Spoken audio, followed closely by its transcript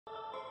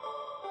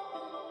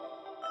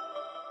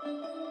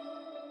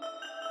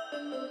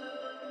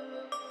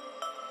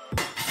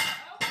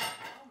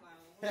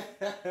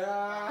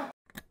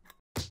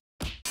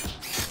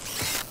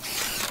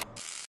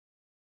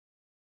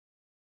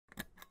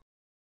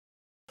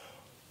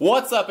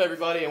What's up,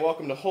 everybody, and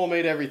welcome to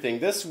Homemade Everything.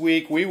 This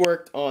week we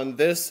worked on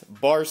this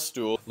bar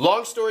stool.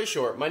 Long story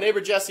short, my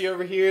neighbor Jesse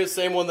over here,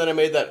 same one that I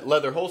made that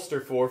leather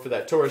holster for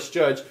that Taurus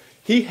Judge,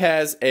 he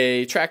has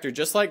a tractor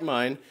just like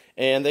mine,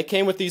 and they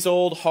came with these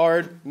old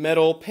hard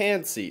metal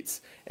pan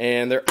seats.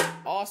 And they're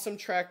awesome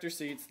tractor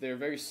seats. They're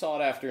very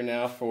sought after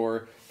now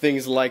for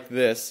things like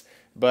this.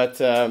 But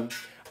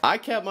I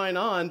kept mine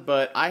on,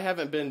 but I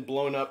haven't been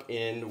blown up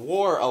in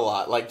war a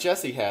lot like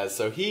Jesse has.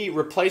 So he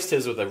replaced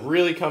his with a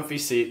really comfy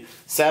seat,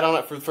 sat on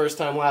it for the first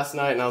time last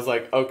night, and I was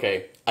like,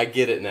 okay, I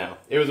get it now.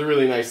 It was a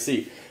really nice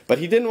seat. But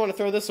he didn't want to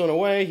throw this one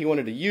away. He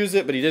wanted to use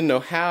it, but he didn't know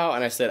how,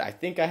 and I said, I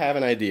think I have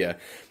an idea.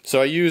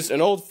 So I used an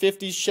old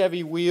 50s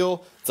Chevy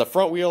wheel. It's a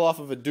front wheel off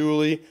of a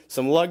dually,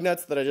 some lug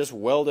nuts that I just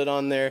welded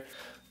on there,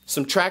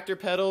 some tractor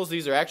pedals.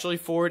 These are actually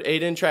Ford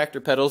 8-in tractor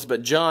pedals,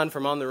 but John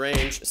from On the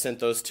Range sent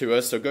those to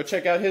us, so go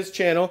check out his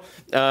channel.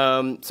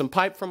 Some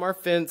pipe from our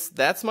fence.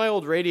 That's my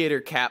old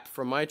radiator cap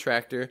from my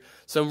tractor.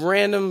 Some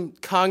random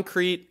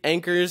concrete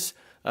anchors,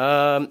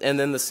 and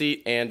then the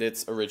seat and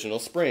its original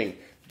spring.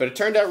 But it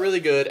turned out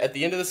really good. At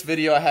the end of this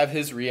video, I have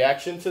his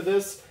reaction to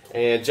this,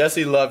 and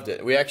Jesse loved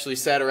it. We actually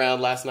sat around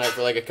last night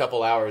for like a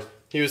couple hours.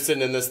 He was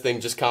sitting in this thing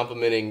just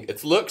complimenting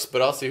its looks,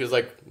 but also he was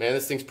like, man,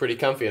 this thing's pretty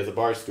comfy as a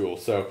bar stool.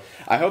 So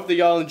I hope that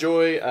y'all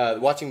enjoy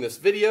watching this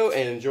video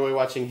and enjoy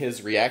watching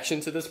his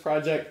reaction to this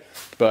project.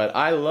 But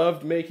I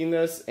loved making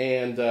this,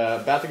 and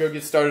about to go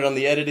get started on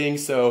the editing,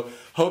 so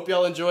hope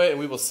y'all enjoy it, and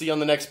we will see you on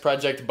the next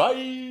project.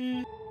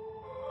 Bye!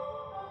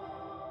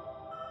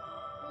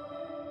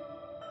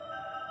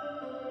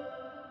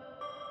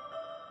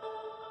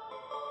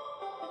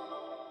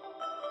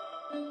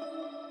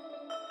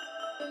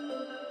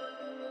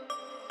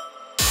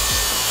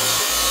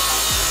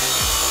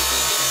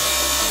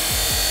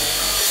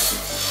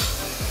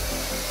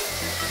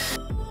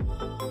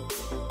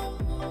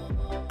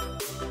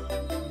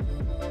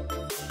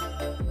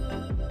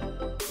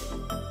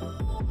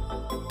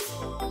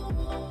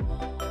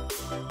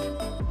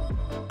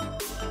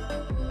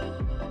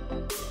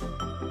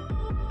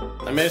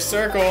 I made a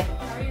circle.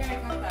 How are you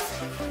gonna cut that?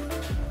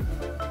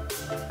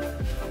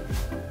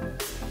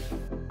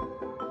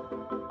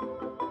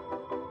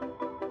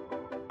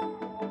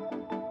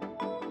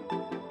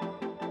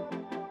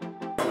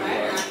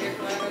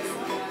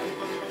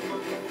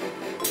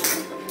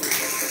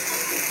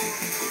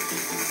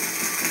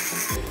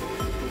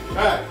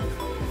 Alright,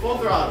 full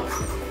throttle.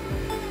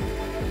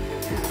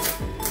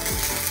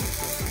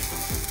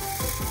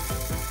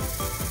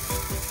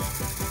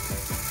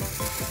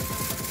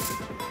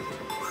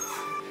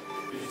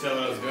 Did you tell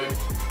that I was good?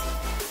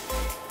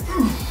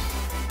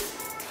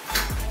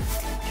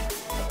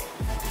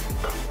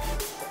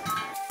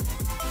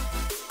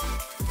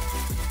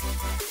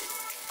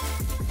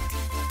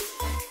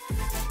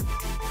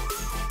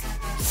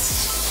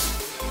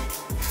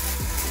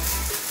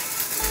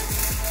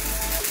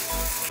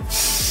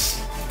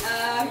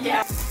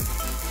 Yeah.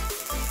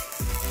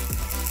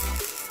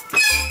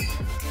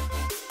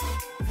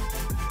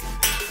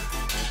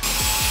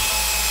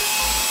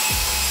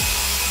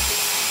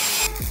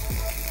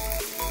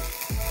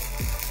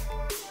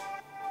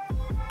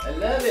 I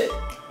love it.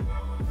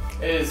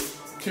 It is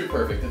too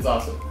perfect. It's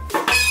awesome.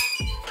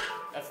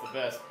 That's the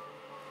best.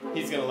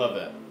 He's gonna love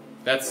that.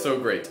 That's so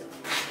great.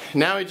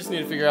 Now we just need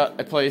to figure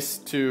out a place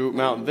to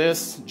mount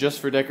this just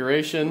for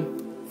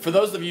decoration. For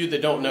those of you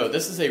that don't know,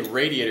 this is a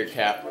radiator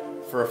cap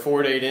for a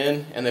Ford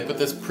 8-in, and they put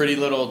this pretty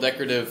little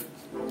decorative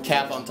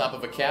cap on top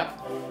of a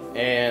cap,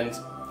 and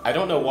I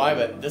don't know why,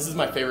 but this is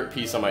my favorite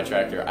piece on my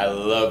tractor. I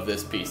love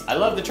this piece. I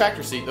love the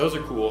tractor seat, those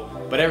are cool,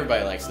 but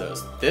everybody likes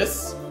those.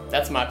 This,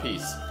 that's my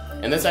piece.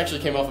 And this actually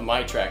came off of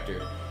my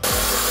tractor.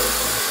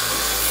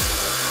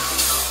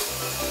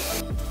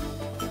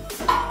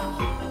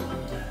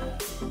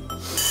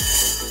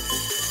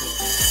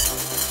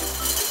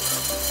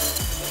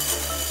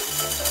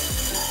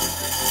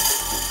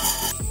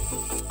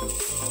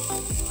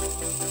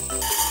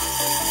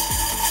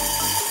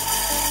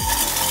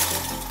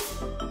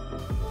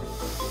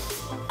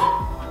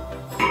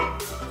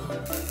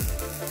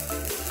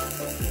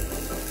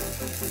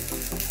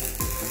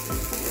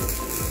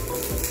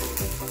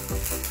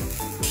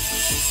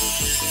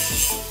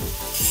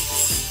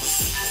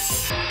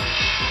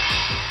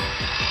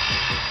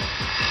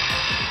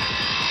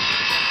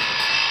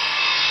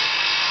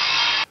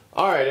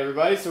 Alright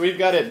everybody, so we've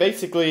got it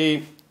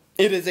basically,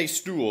 it is a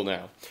stool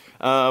now.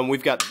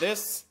 We've got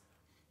this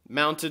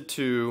mounted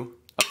to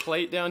a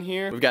plate down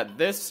here. We've got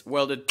this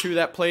welded to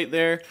that plate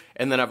there,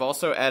 and then I've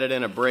also added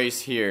in a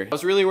brace here. I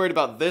was really worried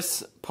about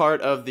this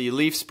part of the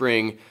leaf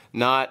spring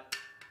not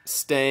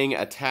staying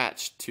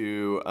attached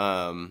to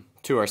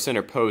our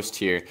center post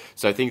here.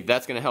 So I think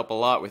that's going to help a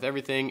lot with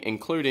everything,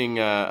 including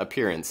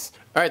appearance.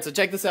 Alright, so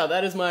check this out.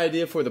 That is my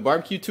idea for the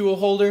barbecue tool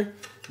holder.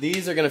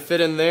 These are gonna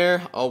fit in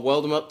there. I'll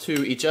weld them up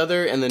to each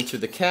other and then to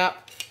the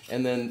cap,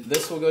 and then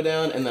this will go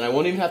down, and then I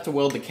won't even have to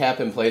weld the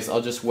cap in place.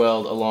 I'll just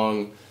weld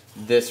along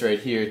this right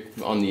here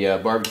on the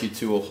barbecue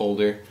tool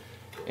holder,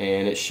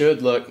 and it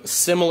should look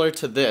similar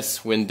to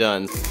this when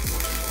done.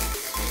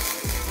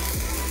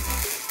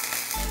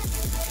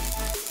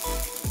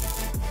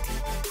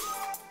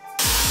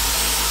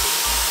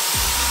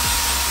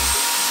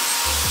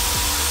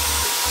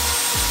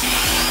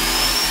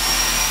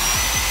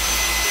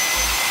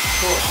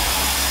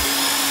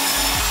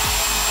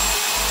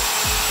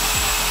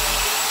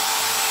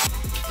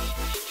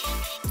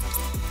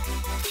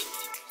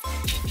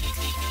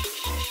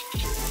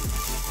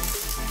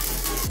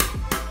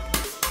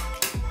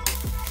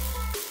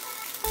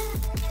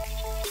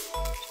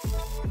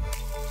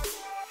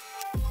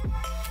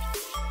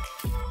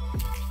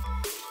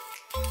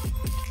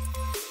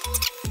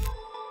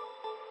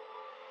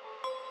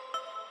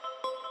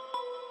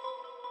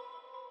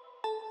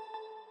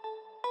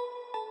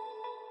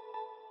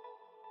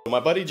 My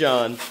buddy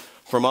John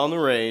from On the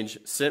Range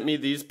sent me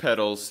these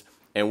pedals,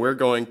 and we're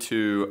going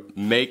to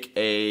make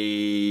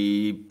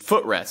a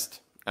footrest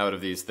out of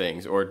these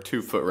things, or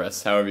 2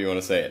 footrests, however you want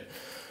to say it.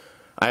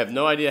 I have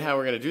no idea how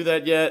we're going to do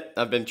that yet.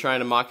 I've been trying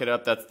to mock it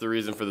up. That's the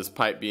reason for this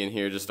pipe being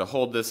here, just to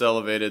hold this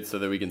elevated so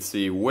that we can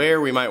see where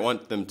we might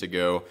want them to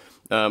go.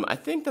 I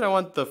think that I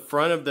want the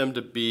front of them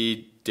to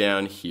be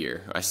down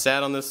here. I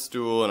sat on this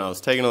stool and I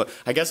was taking a look.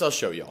 I guess I'll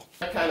show y'all.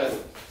 I kind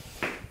of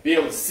be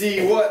able to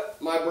see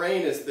what my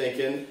brain is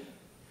thinking.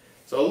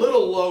 So a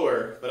little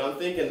lower, but I'm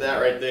thinking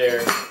that right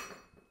there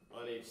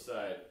on each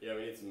side. Yeah,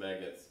 we need some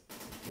magnets.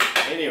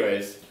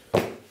 Anyways,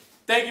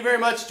 thank you very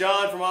much,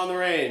 John from On the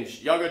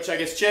Range. Y'all go check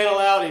his channel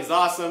out. He's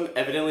awesome.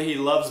 Evidently he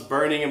loves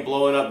burning and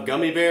blowing up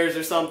gummy bears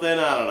or something.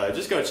 I don't know.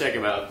 Just go check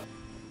him out.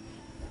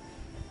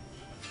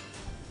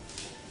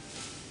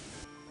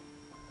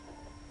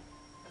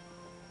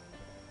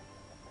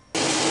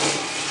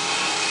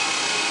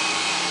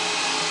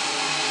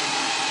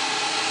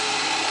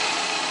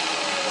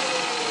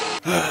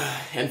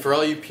 And for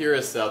all you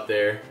purists out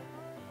there,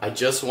 I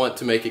just want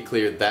to make it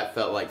clear that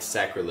felt like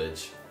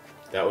sacrilege.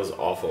 That was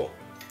awful.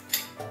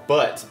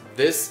 But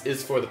this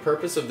is for the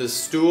purpose of this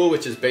stool,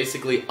 which is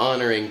basically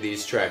honoring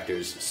these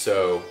tractors.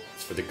 So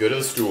it's for the good of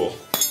the stool.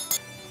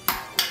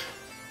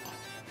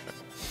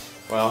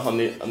 Well, on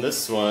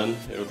this one,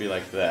 it'll be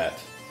like that.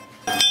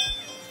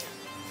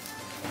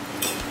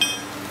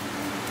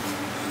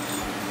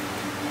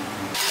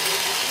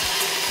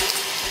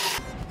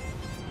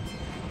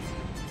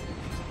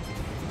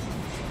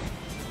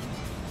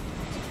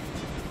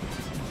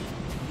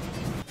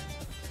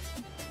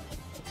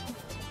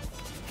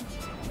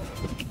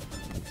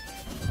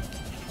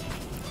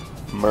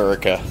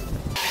 America.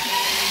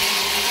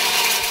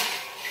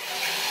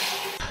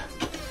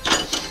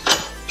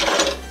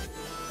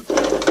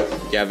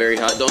 Yeah, very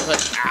hot. Don't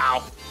touch.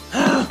 Ow!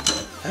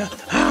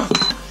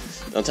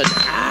 Don't touch.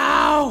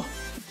 Ow!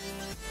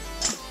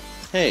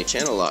 Hey,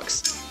 channel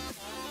locks.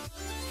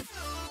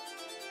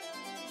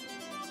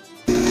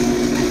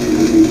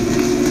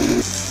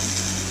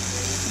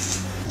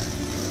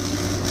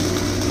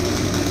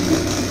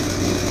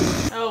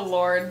 Oh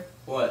Lord.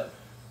 What?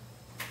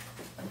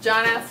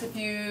 John asked if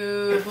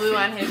you blew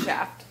on his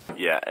shaft.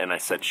 Yeah, and I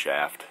said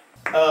shaft.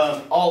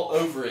 All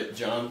over it,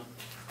 John.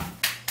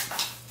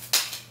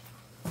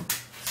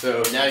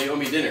 So now you owe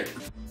me dinner.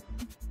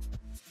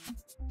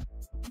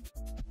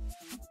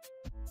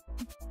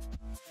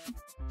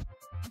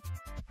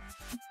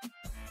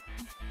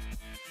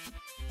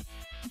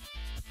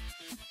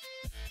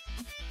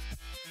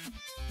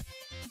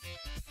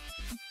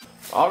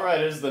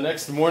 Alright, it is the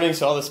next morning,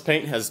 so all this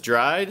paint has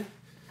dried.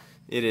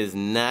 It is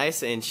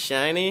nice and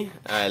shiny.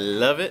 I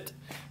love it.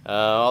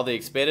 All the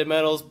expanded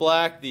metal is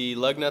black, the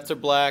lug nuts are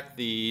black,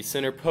 the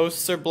center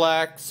posts are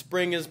black,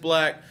 spring is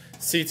black,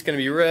 seat's gonna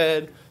be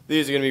red,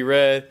 these are gonna be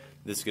red,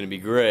 this is gonna be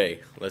gray.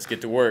 Let's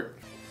get to work.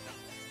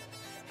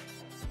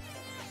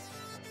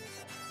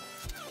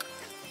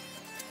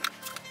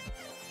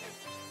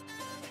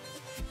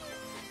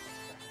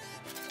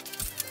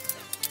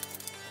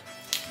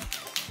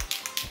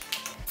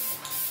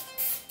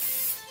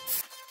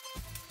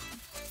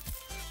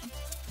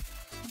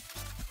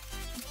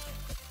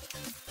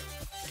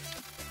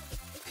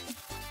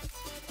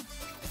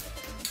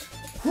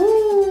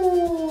 Woo!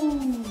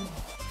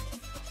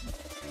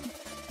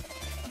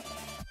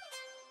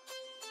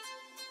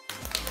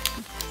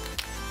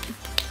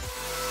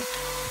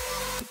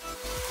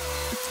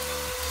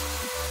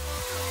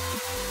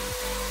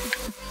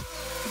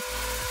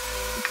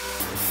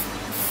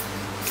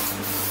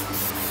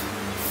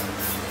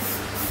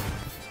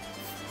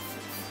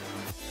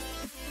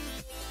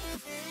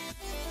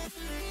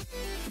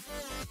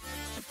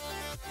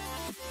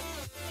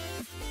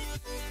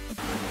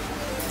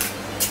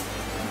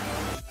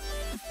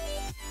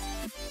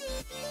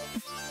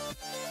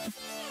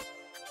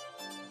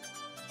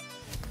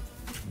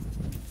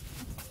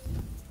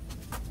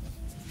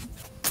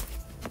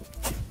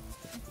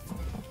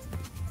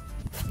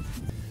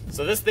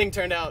 So this thing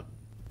turned out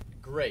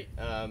great.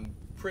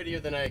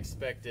 prettier than I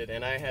expected,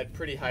 and I had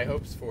pretty high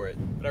hopes for it.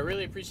 But I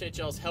really appreciate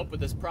y'all's help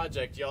with this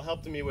project. Y'all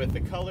helped me with the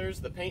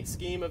colors, the paint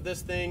scheme of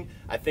this thing.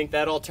 I think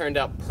that all turned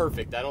out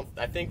perfect.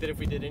 I think that if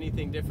we did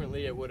anything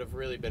differently, it would have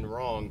really been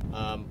wrong.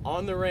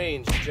 On the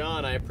range,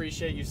 John, I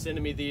appreciate you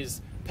sending me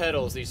these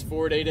pedals, these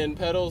Ford 8N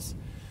pedals.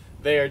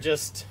 They are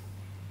just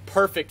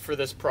perfect for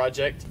this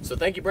project. So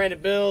thank you, Brandon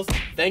Bills.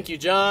 Thank you,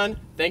 John.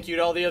 Thank you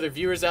to all the other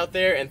viewers out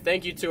there, and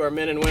thank you to our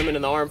men and women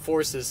in the armed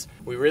forces.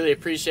 We really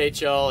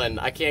appreciate y'all, and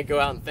I can't go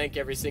out and thank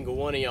every single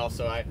one of y'all,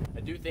 so I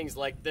do things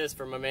like this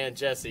for my man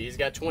Jesse. He's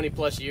got 20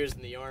 plus years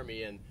in the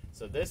Army, and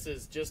so this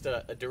is just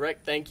a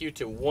direct thank you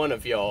to one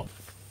of y'all.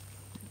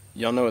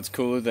 Y'all know it's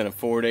cooler than a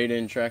Ford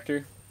 8N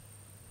tractor?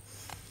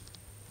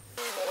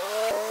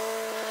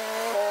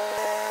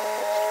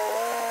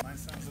 Mine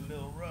sounds a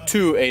little rough.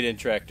 2 8N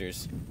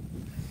tractors.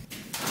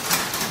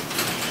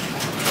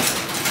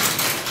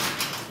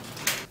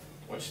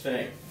 What you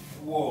think?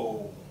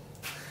 Whoa.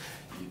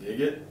 You dig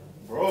it?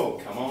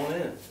 Bro, Come on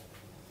in.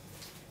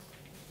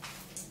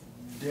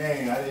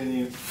 dang, I didn't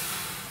even.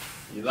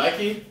 You like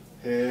it?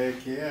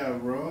 Heck yeah,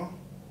 bro.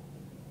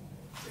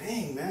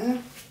 Dang,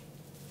 man.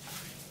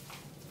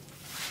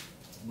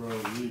 Bro,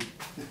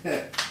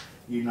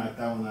 you knocked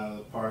that one out of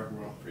the park,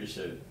 bro.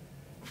 Appreciate it.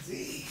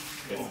 See?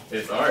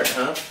 It's art,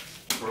 huh?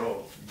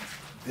 Bro,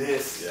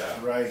 this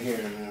Yeah. right here,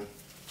 man.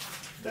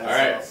 That's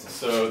Alright, awesome.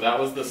 so that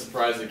was the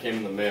surprise that came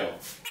in the mail.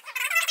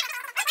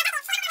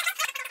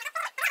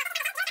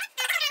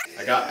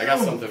 I got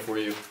something for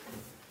you.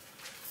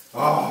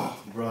 Oh,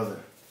 brother.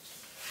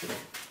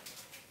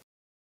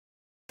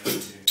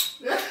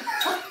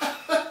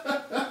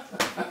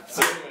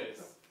 So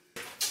anyways,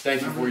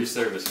 thank you for your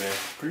service, man.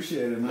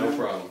 Appreciate it, man. No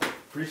problem.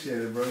 Appreciate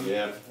it, bro.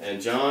 Yeah,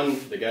 and John,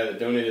 the guy that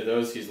donated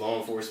those, he's law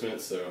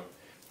enforcement, so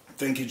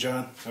Thank you,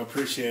 John. I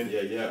appreciate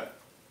it. yeah.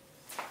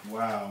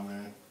 Wow,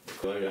 man.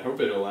 Well, I hope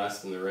it'll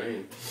last in the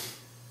rain.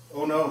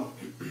 Oh, no.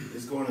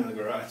 It's going in the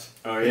garage.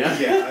 Oh yeah?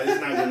 Yeah,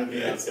 it's not going to be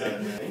Yeah.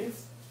 outside, man.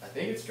 I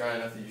think it's dry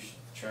enough that you should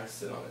try to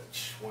sit on it.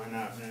 Why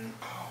not, man?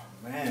 Oh,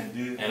 man,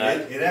 dude. And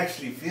it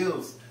actually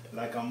feels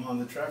like I'm on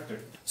the tractor.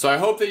 So I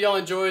hope that y'all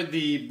enjoyed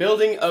the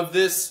building of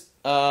this,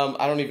 I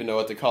don't even know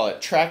what to call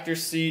it, tractor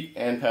seat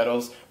and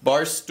pedals,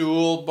 bar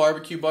stool,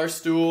 barbecue bar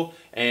stool,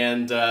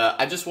 and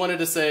I just wanted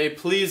to say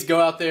please go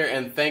out there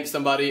and thank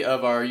somebody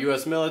of our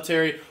U.S.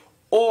 military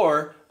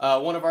or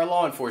one of our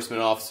law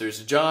enforcement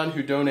officers. John,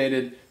 who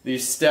donated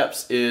these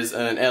steps, is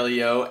an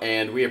LEO,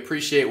 and we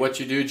appreciate what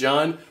you do,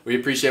 John. We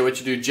appreciate what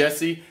you do,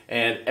 Jesse,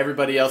 and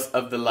everybody else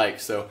of the like.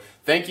 So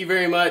thank you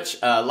very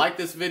much. Like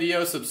this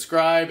video,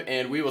 subscribe,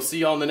 and we will see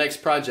you on the next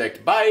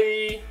project.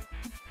 Bye!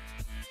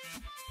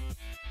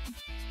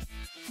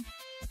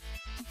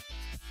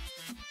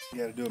 You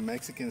gotta do a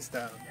Mexican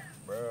style.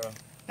 Bro.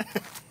 So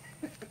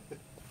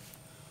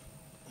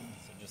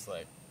just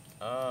like,